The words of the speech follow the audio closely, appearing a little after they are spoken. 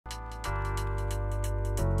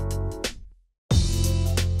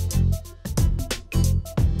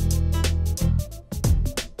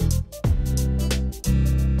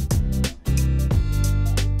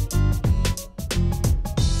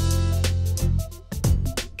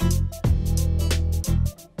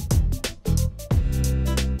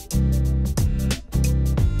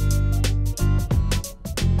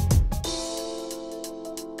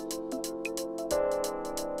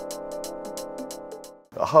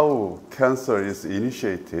how cancer is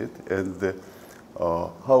initiated and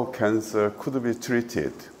how cancer could be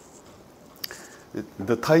treated.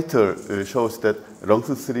 The title shows that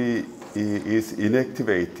LUNC3 is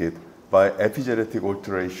inactivated by epigenetic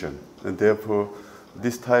alteration, and therefore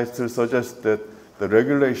this title suggests that the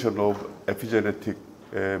regulation of epigenetic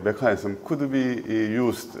mechanism could be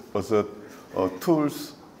used as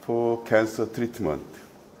tools for cancer treatment.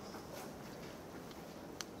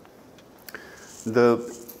 The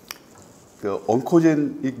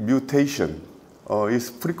oncogenic mutation is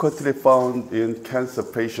frequently found in cancer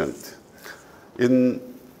patients. In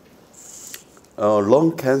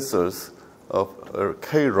lung cancers,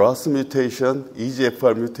 KRAS mutation,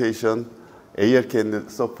 EGFR mutation, ALK, and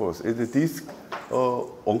so forth. These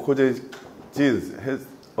oncogenic genes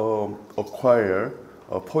acquire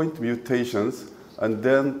point mutations, and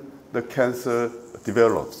then the cancer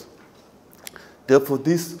develops. Therefore,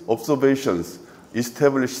 these observations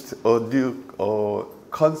established a new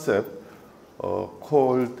concept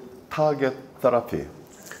called target therapy.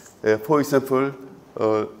 For example,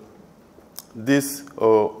 this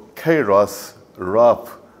KRAS, RAP,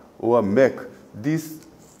 or MEK, these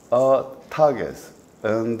are targets,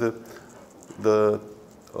 and the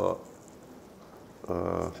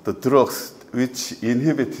drugs which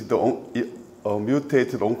inhibit the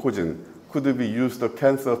mutated oncogene could be used as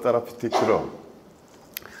cancer therapeutic drug.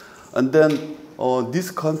 And then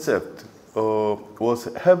this concept was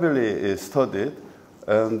heavily studied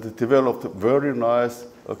and developed very nice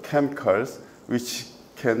chemicals which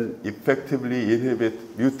can effectively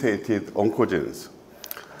inhibit mutated oncogenes.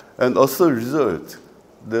 And as a result,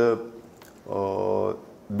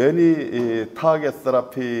 many target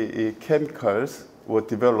therapy chemicals were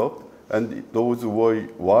developed, and those were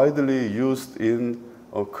widely used in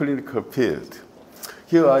a clinical field.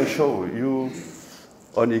 Here I show you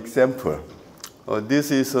an example.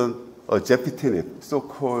 This is a gepitinib,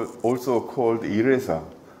 also called Iresa,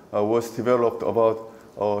 was developed about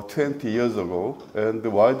 20 years ago and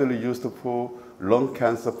widely used for lung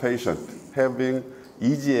cancer patients having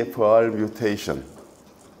EGFR mutation.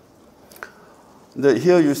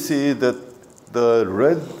 Here you see that the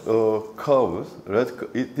red curve,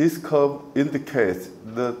 this curve indicates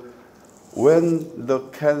that when the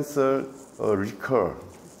cancer recurs,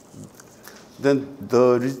 then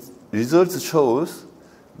the results shows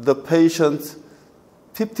the patients,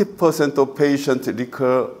 50% of patients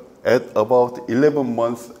recur at about 11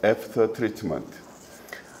 months after treatment.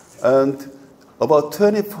 And about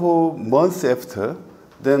 24 months after,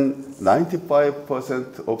 then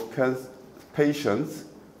 95% of patients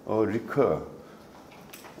recur.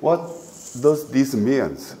 What does this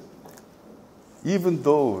mean? Even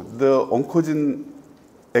though the oncogene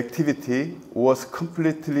activity was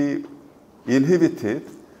completely inhibited,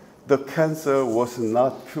 the cancer was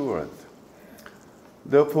not cured.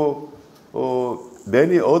 Therefore,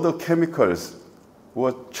 many other chemicals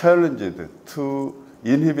were challenged to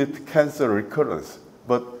inhibit cancer recurrence,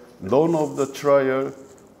 but none of the trial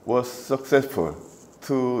was successful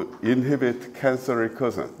to inhibit cancer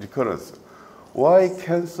recurrence. Why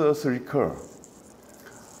cancers recur?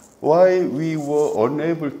 Why we were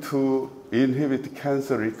unable to inhibit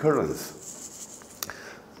cancer recurrence?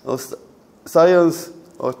 Science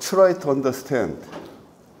try to understand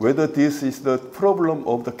whether this is the problem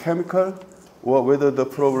of the chemical or whether the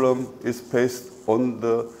problem is based on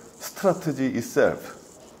the strategy itself.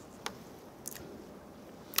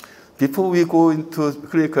 Before we go into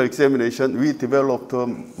clinical examination, we developed a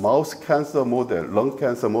mouse cancer model, lung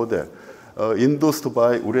cancer model, induced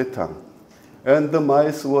by uretang. And the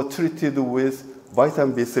mice were treated with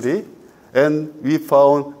vitamin B3, and we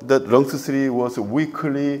found that LUNC3 was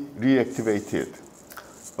weakly reactivated.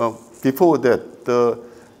 Before that, the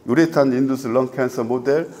uretang-induced lung cancer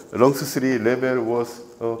model, LUNC3 level was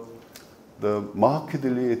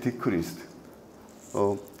markedly decreased.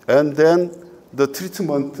 And then the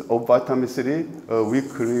treatment of vitamin C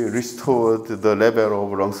weakly restored the level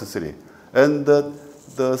of LUNC3. And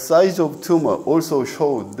the size of tumor also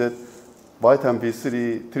showed that vitamin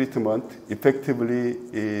B3 treatment effectively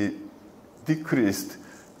decreased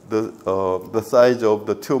the size of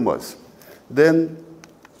the tumors. Then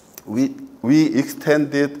we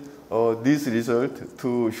extended this result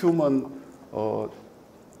to human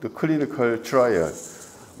the clinical trial.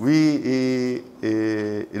 We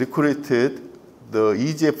recruited the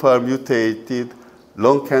EGFR mutated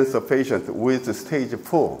lung cancer patient with stage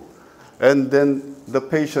 4. And then the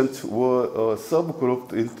patients were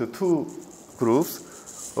subgrouped into two groups.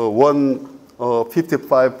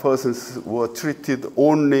 55% were treated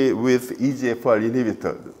only with EGFR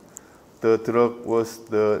inhibitor. The drug was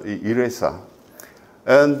the Iresa.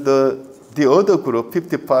 And the other group,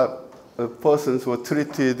 55 persons, were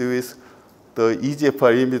treated with the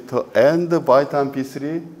EGFR inhibitor and the vitamin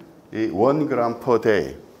B3, 1 gram per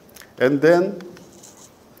day. And then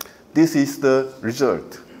this is the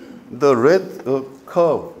result. The red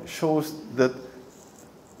curve shows that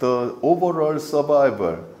the overall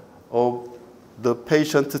survival of the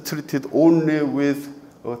patient treated only with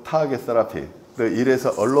target therapy, the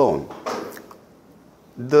ERASA alone.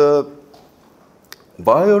 The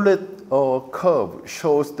violet curve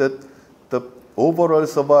shows that the overall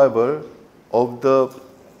survival of the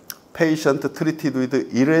patient treated with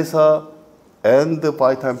ERASA and the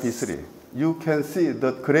vitamin B3. You can see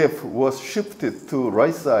the graph was shifted to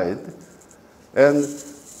right side, and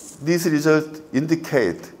these results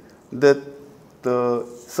indicate that the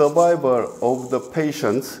survival of the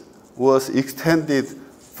patients was extended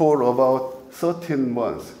for about 13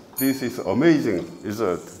 months. This is amazing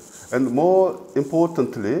result. And more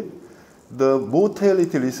importantly, the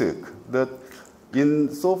mortality risk, that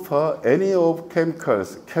in so far any of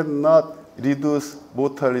chemicals cannot reduce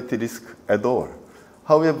mortality risk at all.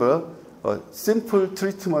 However, a simple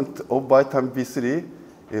treatment of vitamin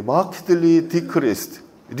B3 markedly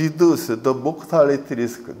reduced the mortality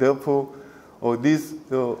risk. Therefore, this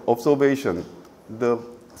observation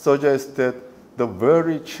suggests that the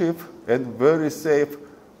very cheap and very safe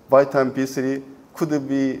vitamin B3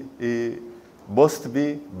 must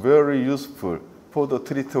be very useful for the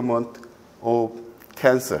treatment of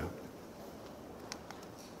cancer.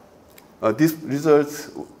 These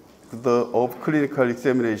results of clinical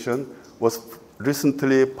examination was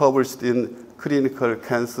recently published in Clinical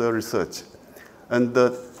Cancer Research. And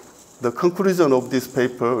the conclusion of this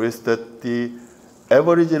paper is that the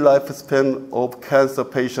average lifespan of cancer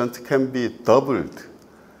patients can be doubled,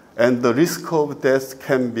 and the risk of death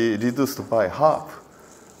can be reduced by half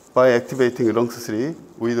by activating LUNG3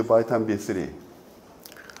 with vitamin B3.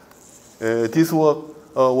 This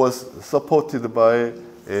work was supported by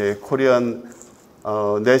a Korean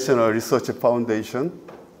National Research Foundation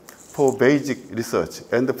for basic research,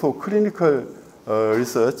 and for clinical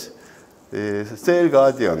research, Cell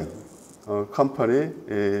Guardian company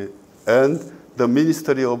and the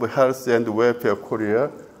Ministry of Health and Welfare Korea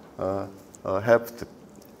helped.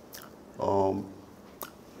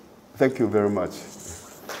 Thank you very much.